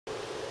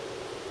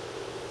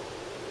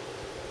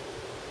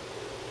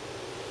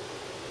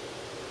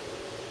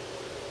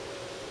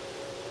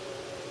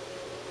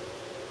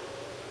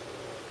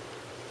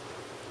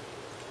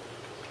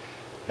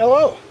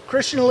Hello,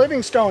 Christian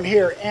Livingstone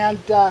here, and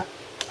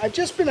I've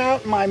just been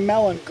out in my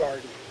melon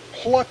garden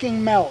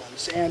plucking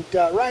melons, and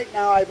right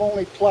now I've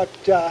only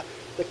plucked the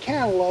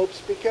cantaloupes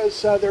because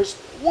there's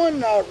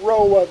one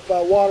row of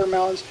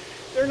watermelons.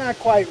 They're not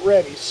quite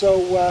ready,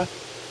 so I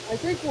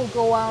think we'll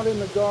go out in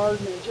the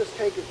garden and just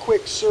take a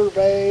quick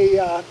survey.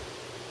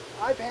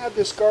 I've had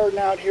this garden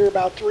out here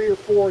about 3 or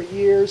 4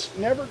 years,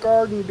 never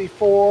gardened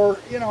before.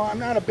 You know, I'm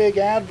not a big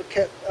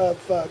advocate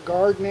of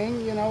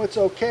gardening, you know, it's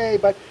okay,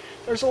 but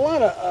there's a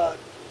lot of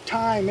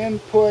time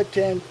input,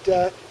 and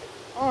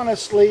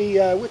honestly,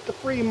 with the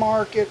free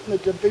market and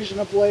the division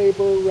of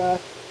labor,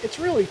 it's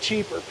really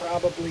cheaper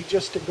probably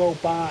just to go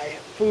buy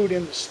food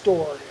in the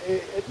store.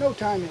 At no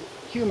time in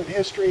human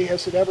history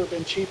has it ever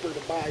been cheaper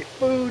to buy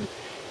food,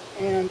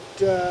 and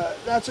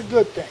that's a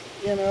good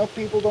thing. You know,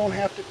 people don't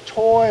have to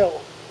toil,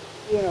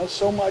 you know,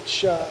 so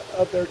much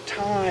of their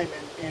time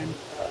and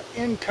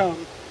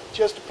income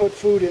just to put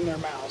food in their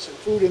mouths and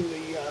food in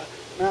the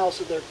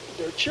mouths of their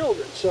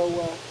children. So,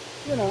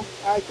 you know,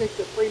 I think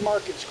the free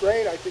market's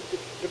great. I think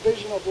the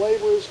division of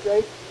labor is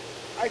great.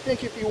 I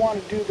think if you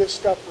want to do this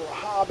stuff for a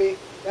hobby,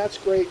 that's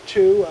great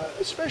too,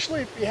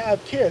 especially if you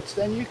have kids.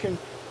 Then you can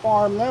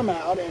farm them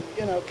out, and,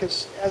 you know,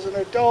 because as an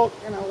adult,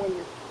 you know, when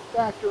you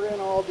factor in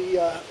all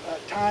the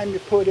time you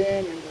put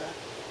in and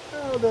you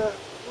know, the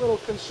little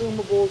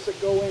consumables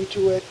that go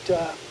into it,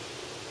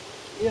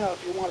 you know,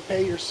 if you want to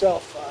pay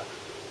yourself,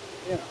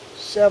 you know,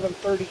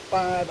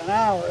 $7.35 an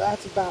hour,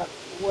 that's about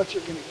what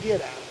you're going to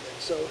get out of it.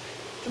 So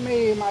to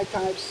me, my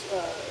time's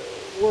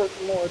worth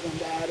more than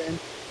that,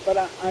 but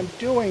I'm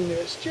doing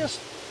this just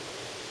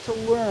to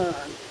learn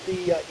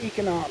the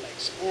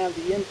economics and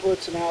the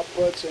inputs and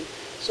outputs, and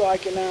so I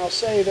can now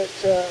say that,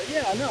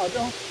 yeah, no,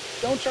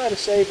 don't try to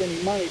save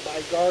any money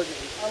by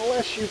gardening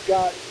unless you've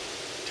got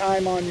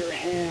time on your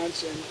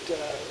hands, and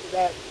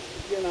that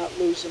you're not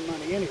losing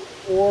money anyway.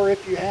 Or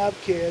if you have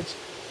kids,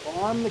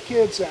 farm the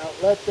kids out,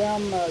 let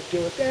them do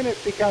it. Then it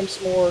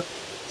becomes more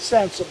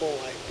sensible,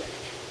 I think.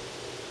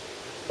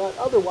 But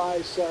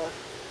otherwise,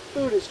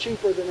 food is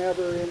cheaper than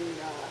ever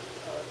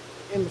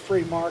in the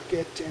free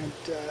market, and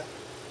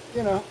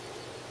you know,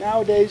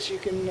 nowadays you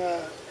can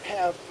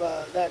have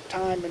that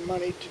time and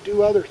money to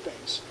do other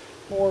things,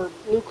 more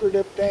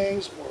lucrative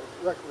things, more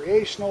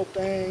recreational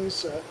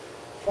things,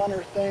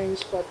 funner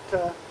things.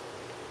 But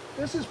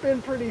this has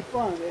been pretty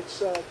fun.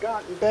 It's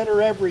gotten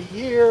better every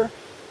year.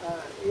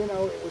 You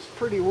know, it was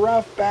pretty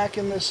rough back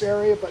in this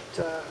area, but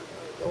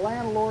the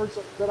landlords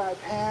that I've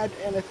had,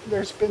 and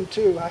there's been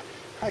two,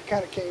 I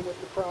kind of came with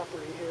the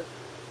property here,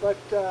 but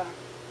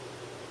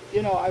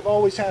you know, I've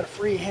always had a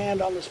free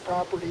hand on this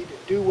property to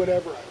do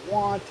whatever I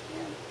want,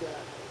 and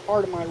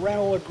part of my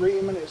rental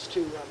agreement is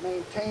to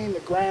maintain the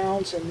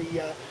grounds and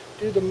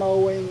do the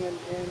mowing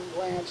and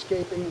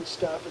landscaping and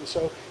stuff, and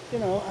so, you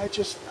know,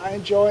 I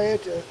enjoy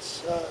it.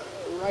 It's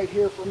right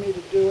here for me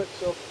to do it,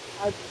 so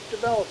I've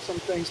developed some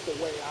things the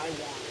way I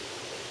want it,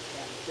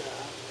 and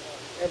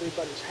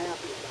everybody's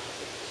happy about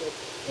it.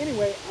 So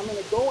anyway, I'm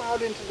going to go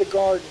out into the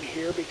garden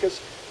here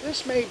because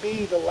this may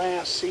be the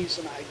last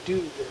season I do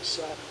this.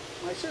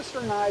 My sister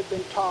and I have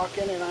been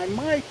talking, and I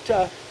might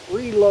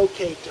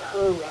relocate to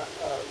her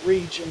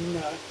region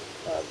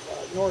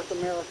of North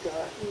America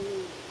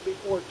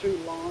before too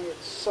long, at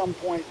some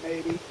point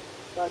maybe.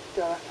 But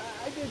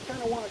I did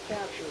kind of want to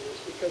capture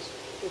this because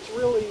it's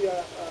really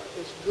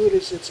as good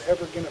as it's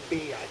ever going to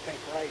be, I think,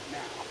 right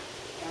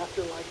now.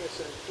 After, like I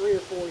said, 3 or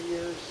 4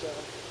 years,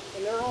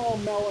 and they're all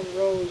melon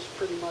rows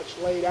pretty much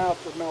laid out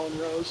for melon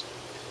rows,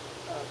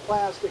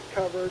 plastic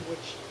covered,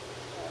 which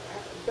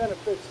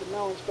benefits the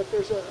melons. But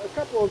there's a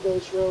couple of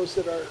those rows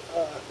that are,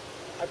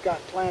 I've got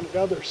planted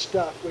other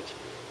stuff, which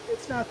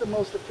it's not the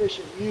most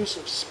efficient use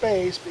of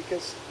space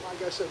because,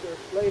 like I said,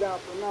 they're laid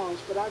out for melons.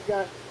 But I've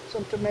got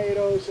some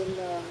tomatoes and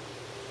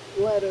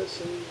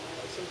lettuce and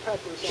some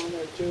peppers on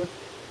there too.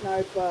 And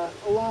I've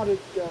allotted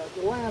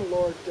the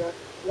landlord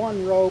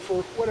one row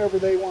for whatever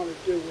they want to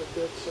do with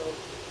it. So,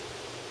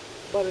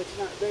 but it's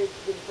not, they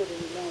didn't put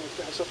any melons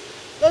down. So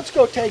let's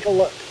go take a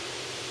look.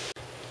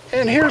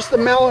 And here's the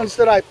melons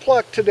that I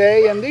plucked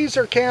today, and these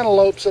are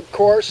cantaloupes, of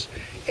course.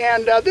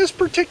 And this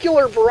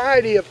particular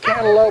variety of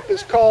cantaloupe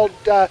is called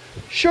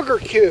sugar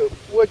cube,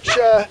 which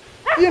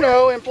you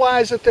know,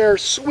 implies that they're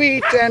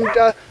sweet and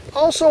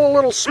also a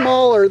little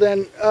smaller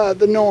than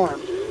the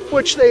norm,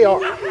 which they are.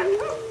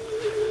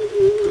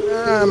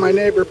 My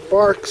neighbor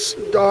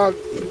dog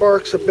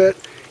barks a bit.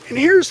 And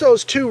here's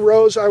those 2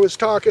 rows I was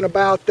talking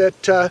about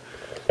that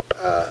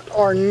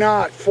are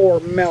not for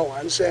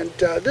melons. And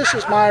this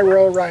is my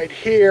row right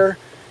here.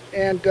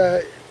 And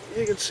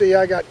you can see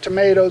I got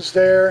tomatoes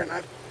there, and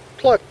I've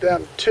plucked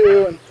them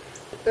too. And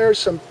there's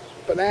some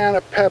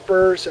banana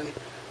peppers and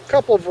a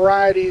couple of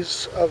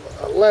varieties of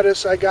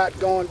lettuce I got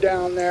going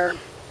down there.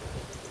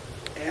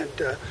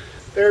 And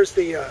there's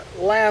the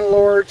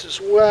landlords as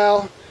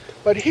well.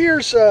 But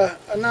here's a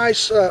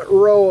nice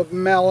row of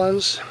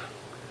melons.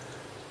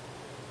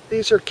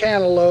 These are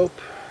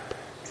cantaloupe,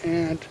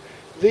 and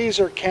these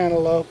are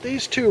cantaloupe.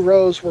 These 2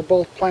 rows were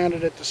both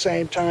planted at the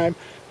same time.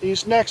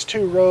 These next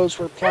 2 rows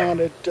were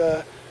planted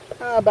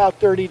about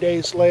 30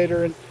 days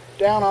later, and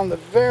down on the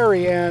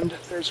very end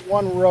there's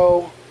one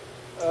row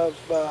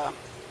of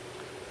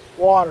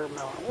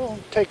watermelon. We'll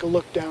take a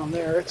look down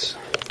there.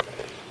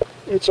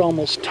 It's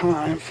almost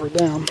time for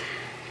them.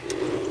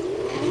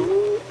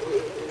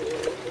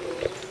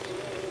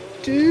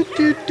 Do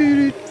do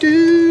do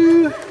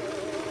do do.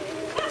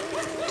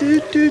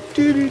 Do do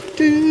do do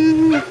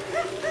do.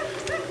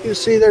 You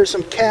see there's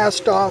some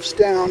cast-offs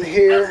down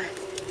here.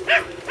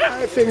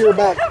 I figure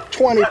about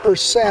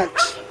 20%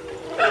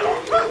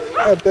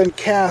 have been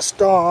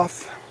cast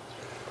off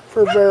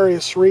for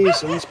various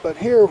reasons, but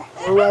here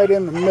we're right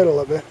in the middle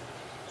of it.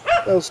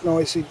 Those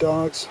noisy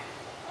dogs.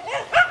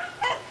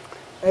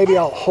 Maybe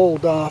I'll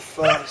hold off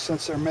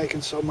since they're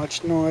making so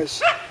much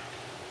noise.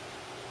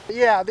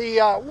 Yeah,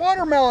 the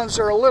watermelons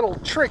are a little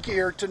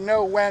trickier to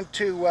know when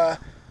to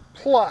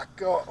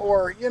pluck,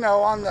 or you know,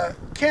 on the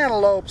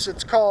cantaloupes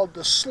it's called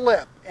the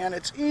slip, and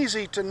it's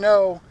easy to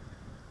know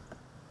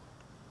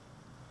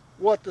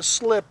what the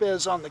slip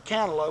is on the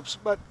cantaloupes,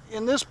 but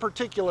in this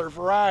particular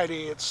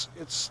variety it's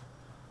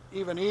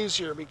even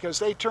easier because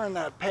they turn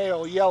that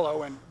pale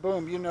yellow and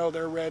boom, you know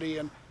they're ready.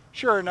 And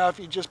sure enough,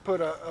 you just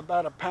put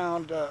about a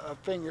pound a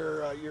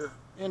finger, your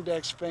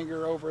index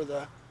finger, over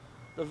the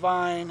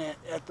vine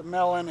at the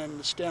melon, and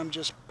the stem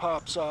just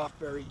pops off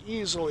very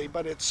easily.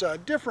 But it's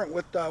different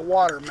with the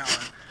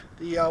watermelon.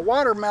 The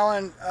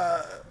watermelon,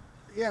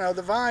 you know,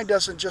 the vine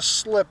doesn't just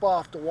slip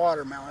off the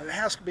watermelon. It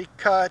has to be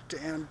cut,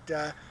 and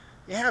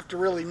you have to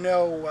really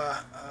know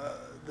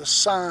the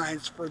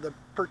signs for the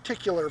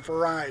particular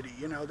variety.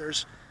 You know,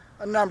 there's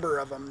a number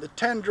of them. The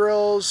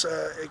tendrils,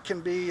 it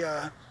can be,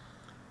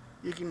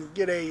 you can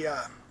get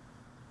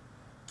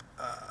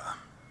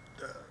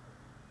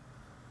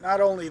not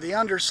only the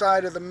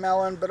underside of the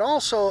melon, but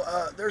also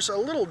there's a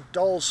little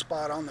dull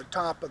spot on the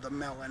top of the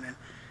melon. And,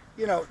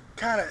 you know,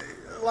 kind of,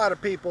 a lot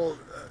of people,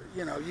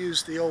 you know,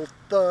 use the old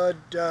thud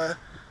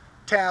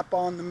tap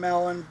on the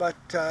melon, but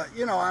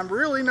you know, I'm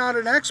really not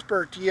an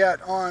expert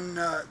yet on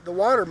the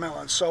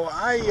watermelon, so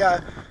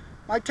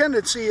my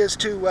tendency is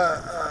to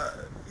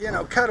you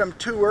know, cut them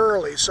too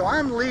early, so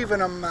I'm leaving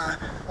them a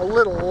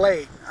little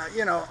late.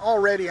 You know,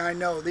 already I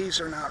know these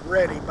are not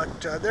ready,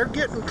 but they're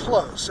getting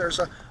close. There's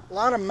a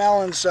lot of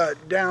melons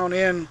down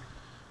in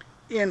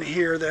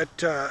here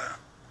that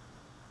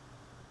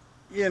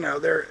you know,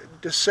 they're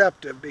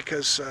deceptive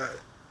because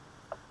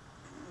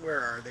where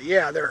are they?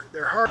 Yeah, they're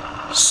hard.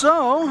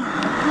 So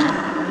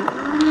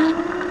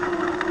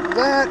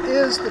that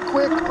is the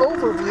quick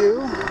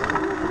overview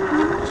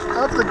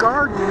of the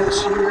garden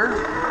this year,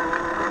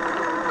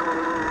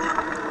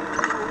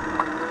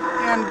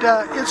 and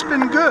it's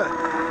been good.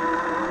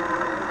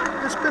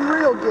 It's been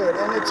real good,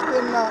 and it's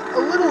been a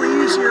little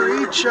easier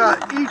each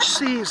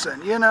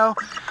season. You know,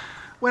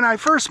 when I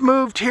first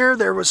moved here,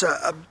 there was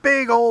a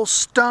big old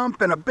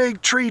stump and a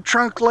big tree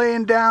trunk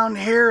laying down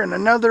here, and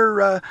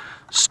another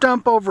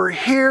stump over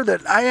here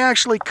that I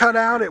actually cut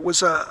out. It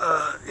was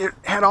it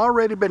had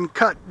already been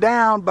cut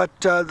down,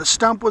 but the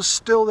stump was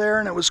still there,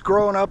 and it was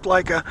growing up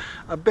like a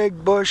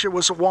big bush. It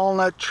was a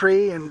walnut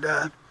tree, and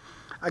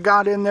I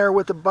got in there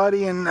with a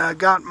buddy and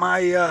got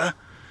my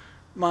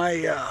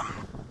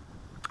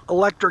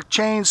electric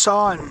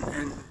chainsaw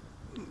and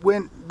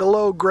went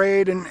below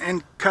grade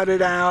and cut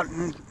it out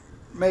and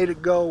made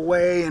it go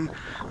away. And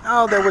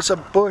oh, there was a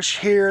bush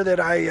here that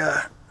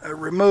I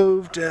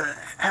removed.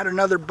 Had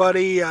another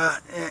buddy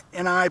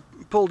and I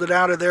pulled it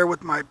out of there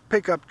with my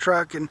pickup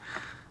truck and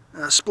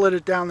split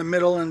it down the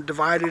middle and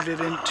divided it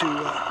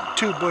into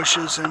two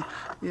bushes, and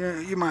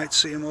you might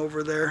see them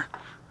over there.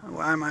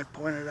 I might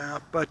point it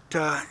out, but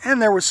and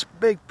there was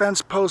big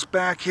fence post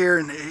back here,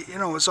 and you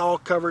know, it was all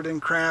covered in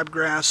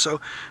crabgrass.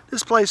 So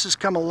this place has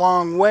come a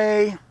long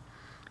way,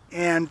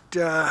 and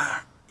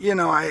you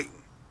know, I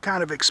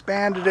kind of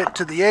expanded it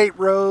to the 8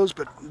 rows,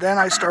 but then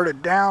I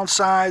started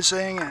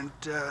downsizing,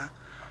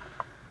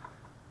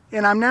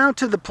 and I'm now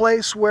to the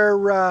place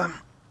where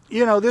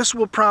you know, this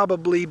will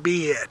probably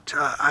be it.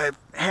 I've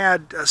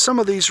had some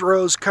of these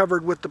rows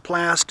covered with the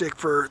plastic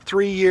for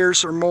 3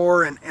 years or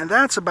more, and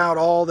that's about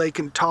all they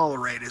can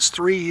tolerate, is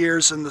 3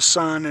 years in the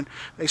sun, and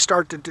they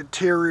start to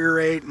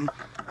deteriorate. And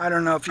I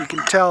don't know if you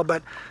can tell,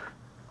 but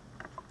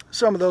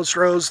some of those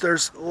rows,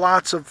 there's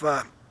lots of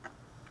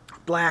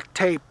black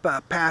tape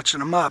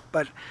patching them up.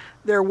 But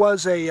there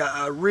was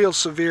a real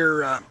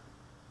severe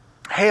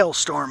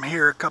hailstorm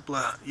here a couple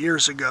of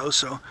years ago,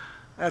 so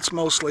that's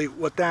mostly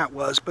what that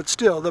was. But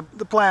still,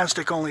 the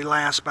plastic only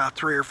lasts about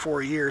 3 or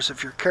 4 years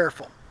if you're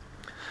careful.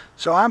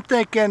 So I'm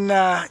thinking,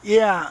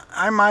 yeah,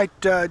 I might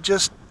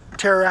just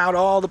tear out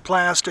all the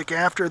plastic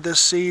after this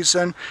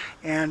season,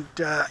 and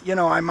you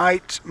know, I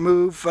might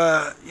move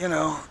you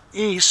know,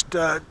 east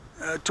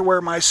to where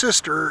my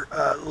sister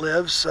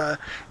lives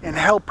and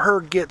help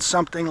her get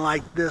something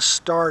like this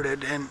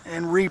started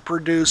and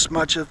reproduce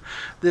much of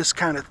this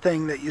kind of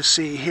thing that you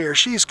see here.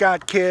 She's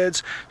got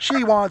kids,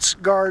 she wants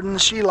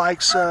gardens, she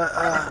likes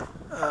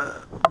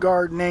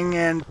gardening,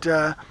 and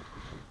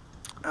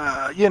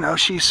you know,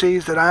 she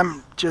sees that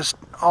I'm just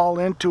all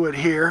into it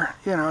here,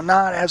 you know,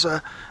 not as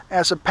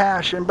as a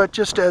passion, but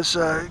just as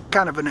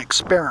kind of an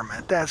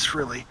experiment. That's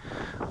really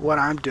what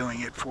I'm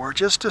doing it for,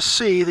 just to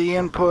see the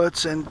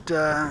inputs, and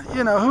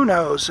you know, who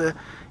knows,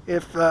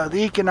 if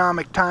the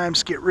economic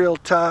times get real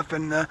tough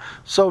and the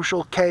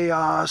social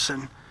chaos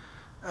and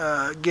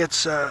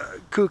gets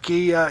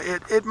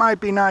kooky, it might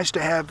be nice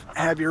to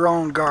have your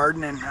own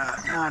garden and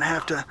not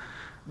have to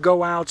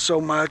go out so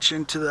much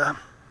into the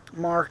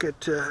market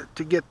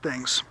to get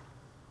things.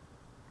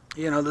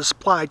 You know, the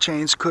supply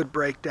chains could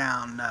break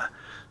down,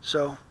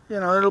 so you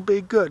know, it'll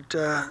be good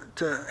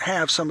to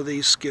have some of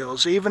these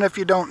skills, even if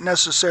you don't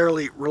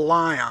necessarily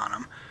rely on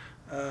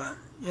them.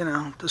 You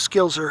know, the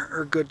skills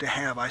are good to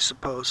have, I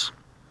suppose.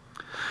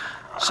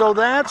 So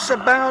that's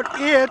about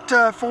it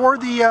for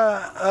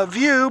the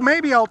view.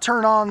 Maybe I'll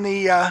turn on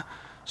the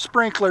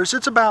sprinklers.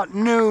 It's about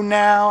noon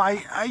now.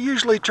 I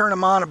usually turn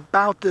them on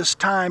about this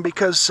time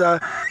because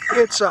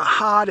it's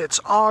hot.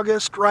 It's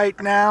August right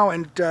now,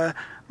 and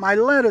my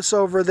lettuce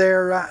over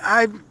there,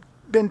 I've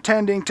been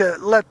tending to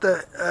let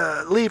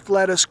the leaf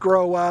lettuce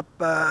grow up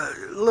a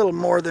little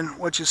more than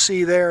what you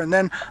see there, and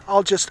then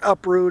I'll just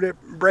uproot it,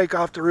 break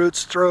off the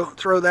roots,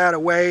 throw that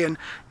away, and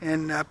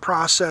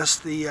process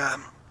the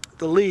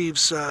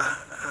leaves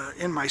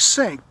in my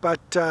sink.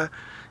 But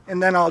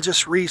and then I'll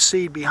just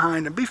reseed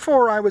behind them.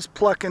 Before I was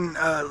plucking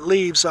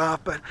leaves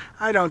off, but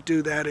I don't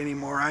do that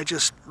anymore. I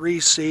just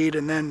reseed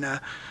and then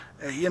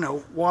you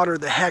know, water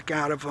the heck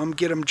out of them,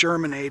 get them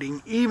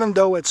germinating, even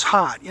though it's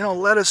hot. You know,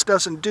 lettuce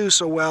doesn't do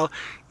so well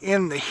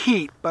in the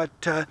heat, but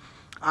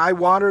I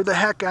water the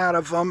heck out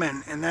of them,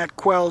 and that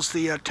quells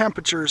the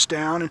temperatures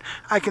down, and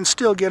I can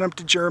still get them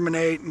to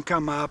germinate and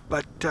come up.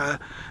 But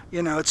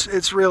you know,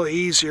 it's really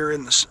easier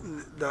in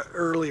the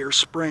earlier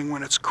spring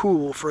when it's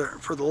cool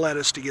for the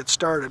lettuce to get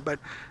started. But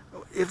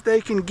if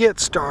they can get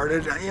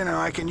started, you know,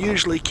 I can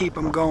usually keep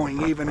them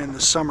going even in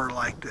the summer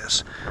like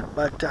this.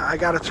 But I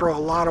got to throw a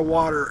lot of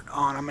water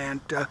on them,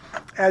 and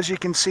as you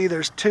can see,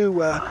 there's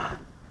two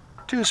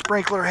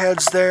sprinkler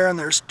heads there, and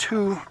there's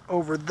two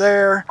over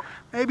there.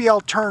 Maybe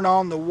I'll turn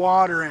on the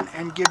water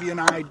and give you an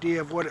idea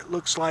of what it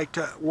looks like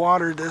to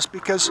water this,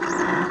 because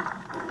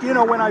you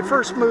know, when I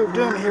first moved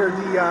in here,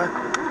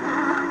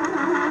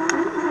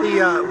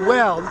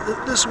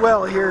 this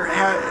well here,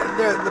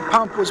 the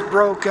pump was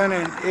broken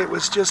and it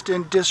was just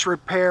in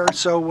disrepair.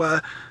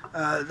 So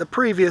the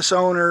previous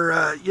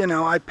owner, you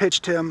know, I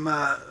pitched him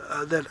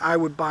that I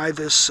would buy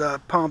this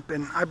pump,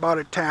 and I bought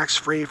it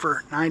tax-free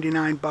for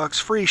 99 bucks,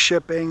 free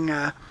shipping,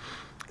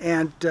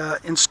 and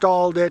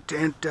installed it,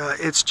 and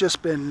it's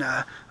just been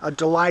a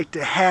delight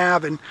to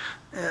have. And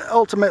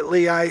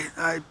ultimately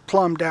I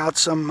plumbed out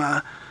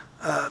some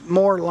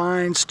more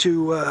lines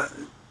to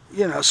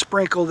you know,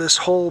 sprinkle this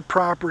whole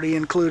property,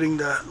 including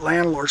the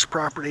landlord's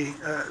property,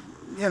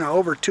 you know,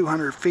 over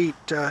 200 feet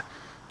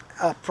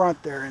up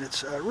front there, and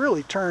it's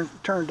really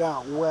turned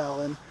out well,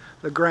 and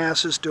the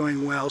grass is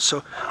doing well.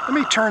 So let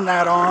me turn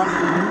that on.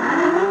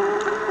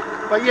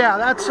 But yeah,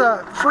 that's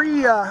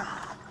free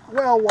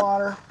well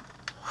water.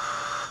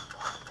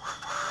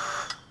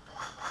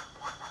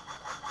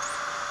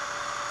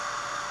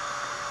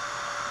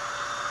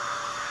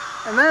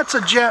 And that's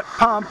a jet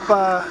pump,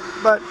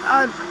 but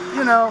I,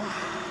 you know,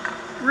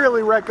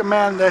 really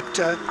recommend that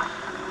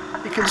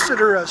you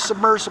consider a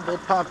submersible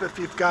pump if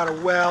you've got a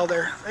well.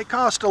 They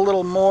cost a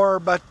little more,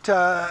 but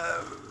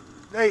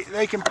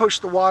they can push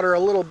the water a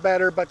little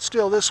better, but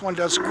still this one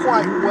does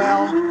quite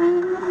well.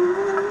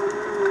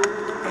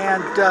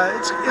 And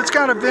it's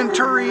got a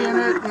venturi in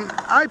it, and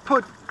I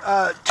put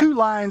 2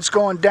 lines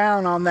going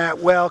down on that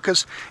well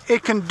because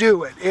it can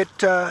do it.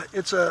 It's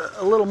a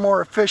little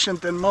more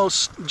efficient than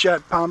most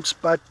jet pumps,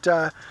 but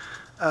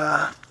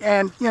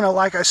and you know,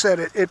 like I said,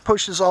 it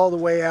pushes all the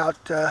way out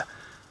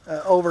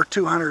over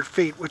 200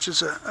 feet, which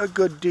is a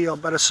good deal.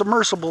 But a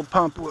submersible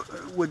pump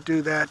would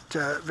do that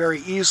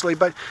very easily.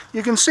 But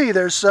you can see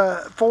there's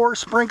 4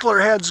 sprinkler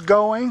heads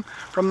going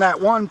from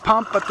that one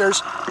pump, but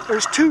there's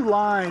 2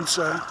 lines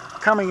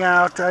coming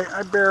out.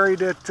 I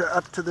buried it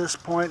up to this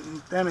point,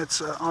 and then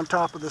it's on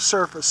top of the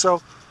surface.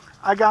 So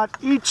I got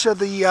each of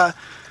the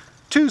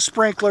 2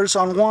 sprinklers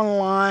on one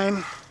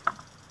line,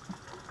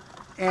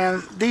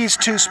 and these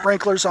 2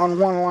 sprinklers on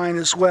one line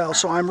as well.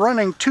 So I'm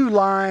running 2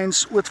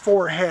 lines with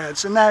 4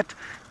 heads, and that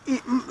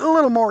a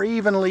little more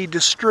evenly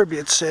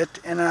distributes it.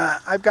 And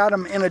I've got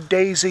them in a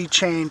daisy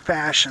chain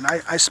fashion.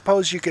 I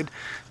suppose you could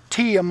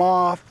tee them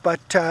off,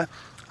 but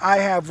I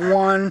have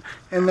one,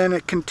 and then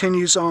it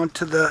continues on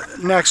to the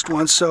next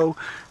one. So,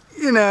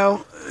 you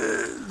know,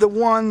 the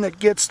one that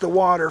gets the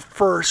water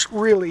first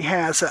really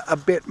has a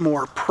bit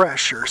more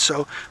pressure.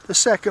 So the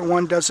second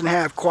one doesn't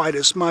have quite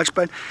as much,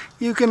 but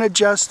you can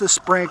adjust the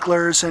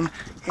sprinklers, and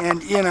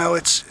you know,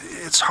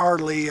 it's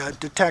hardly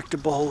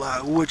detectable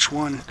which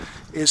one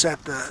is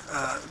at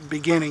the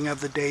beginning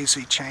of the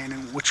daisy chain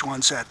and which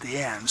one's at the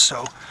end.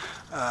 So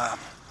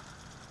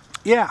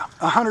yeah,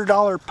 a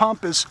 $100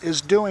 pump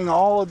is doing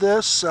all of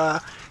this,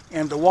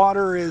 and the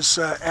water is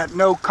at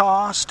no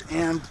cost,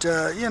 and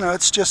you know,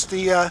 it's just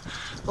the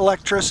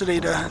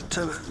electricity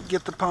to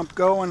get the pump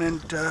going,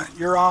 and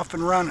you're off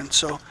and running.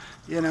 So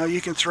You know,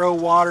 you can throw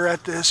water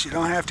at this. You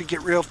don't have to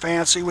get real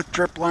fancy with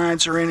drip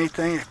lines or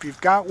anything. If you've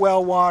got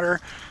well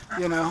water,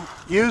 you know,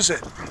 use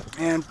it.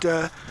 And,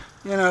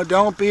 you know,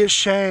 don't be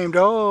ashamed.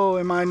 Oh,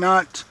 am I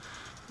not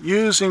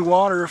using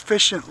water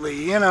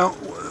efficiently? You know,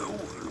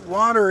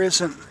 water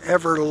isn't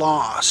ever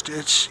lost.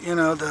 It's, you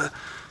know, the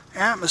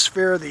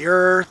atmosphere of the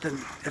earth and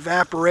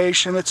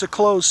evaporation, it's a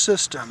closed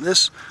system.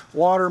 This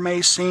water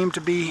may seem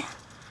to be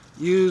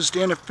used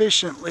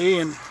inefficiently,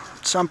 and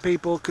some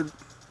people could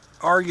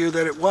argue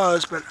that it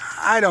was, but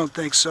I don't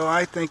think so.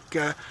 I think,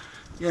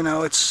 you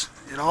know, it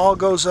all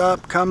goes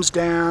up, comes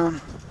down,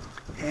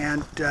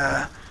 and,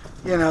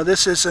 you know,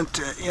 this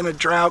isn't in a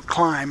drought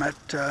climate.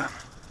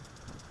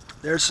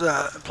 There's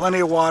plenty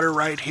of water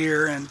right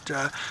here, and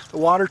the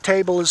water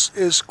table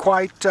is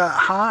quite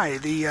high.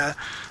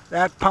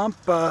 That pump,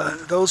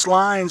 those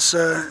lines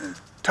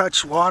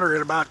touch water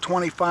at about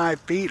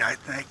 25 feet, I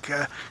think,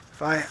 if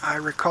I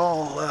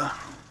recall,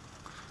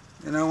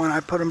 you know, when I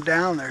put them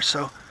down there.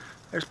 So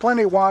there's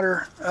plenty of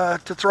water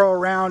to throw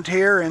around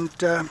here, and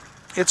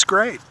it's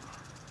great.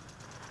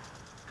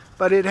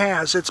 But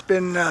it's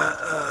been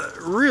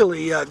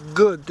really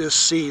good this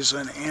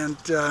season,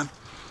 and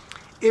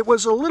it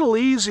was a little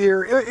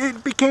easier.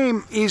 It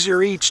became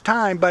easier each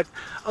time, but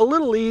a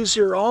little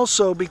easier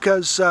also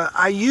because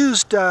I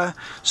used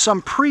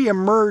some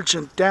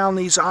pre-emergent down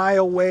these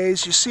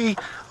aisleways. You see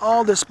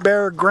all this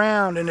bare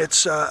ground, and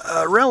it's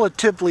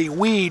relatively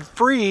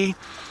weed-free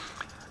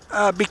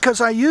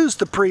because I used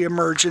the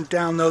pre-emergent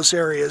down those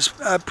areas.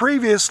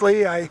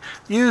 Previously, I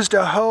used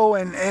a hoe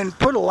and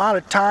put a lot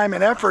of time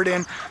and effort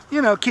in,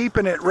 you know,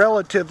 keeping it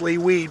relatively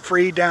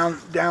weed-free down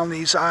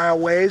these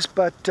aisleways,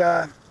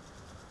 but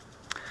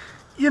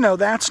you know,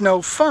 that's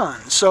no fun.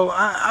 So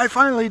I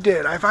finally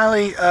did. I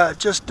finally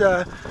just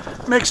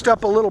mixed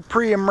up a little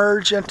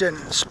pre-emergent and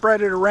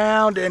spread it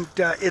around, and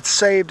it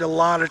saved a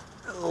lot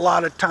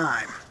of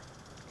time.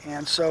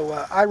 And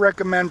so I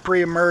recommend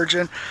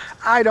pre-emergent.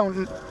 I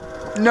don't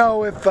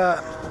know if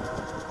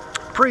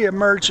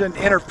pre-emergent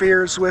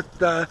interferes with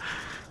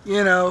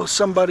you know,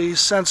 somebody's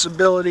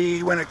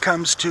sensibility when it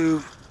comes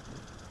to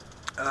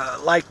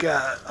like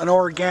an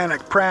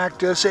organic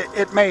practice.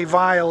 It may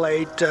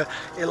violate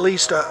at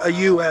least a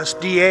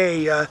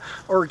USDA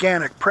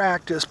organic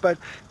practice, but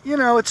you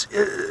know,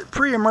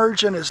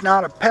 pre-emergent is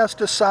not a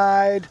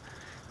pesticide.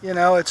 You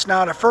know, it's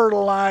not a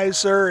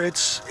fertilizer.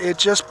 It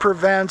just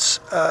prevents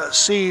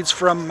seeds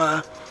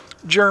from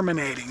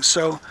germinating.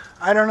 So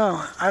I don't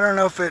know. I don't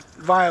know if it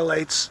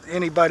violates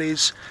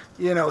anybody's,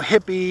 you know,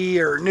 hippie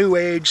or new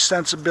age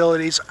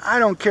sensibilities. I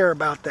don't care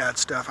about that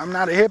stuff. I'm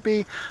not a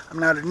hippie. I'm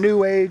not a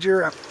new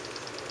ager.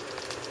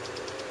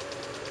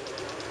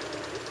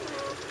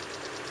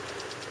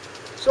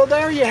 So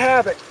there you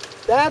have it.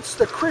 That's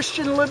the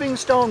Christian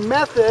Livingstone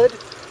method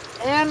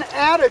and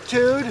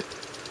attitude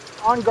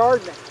on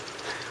gardening.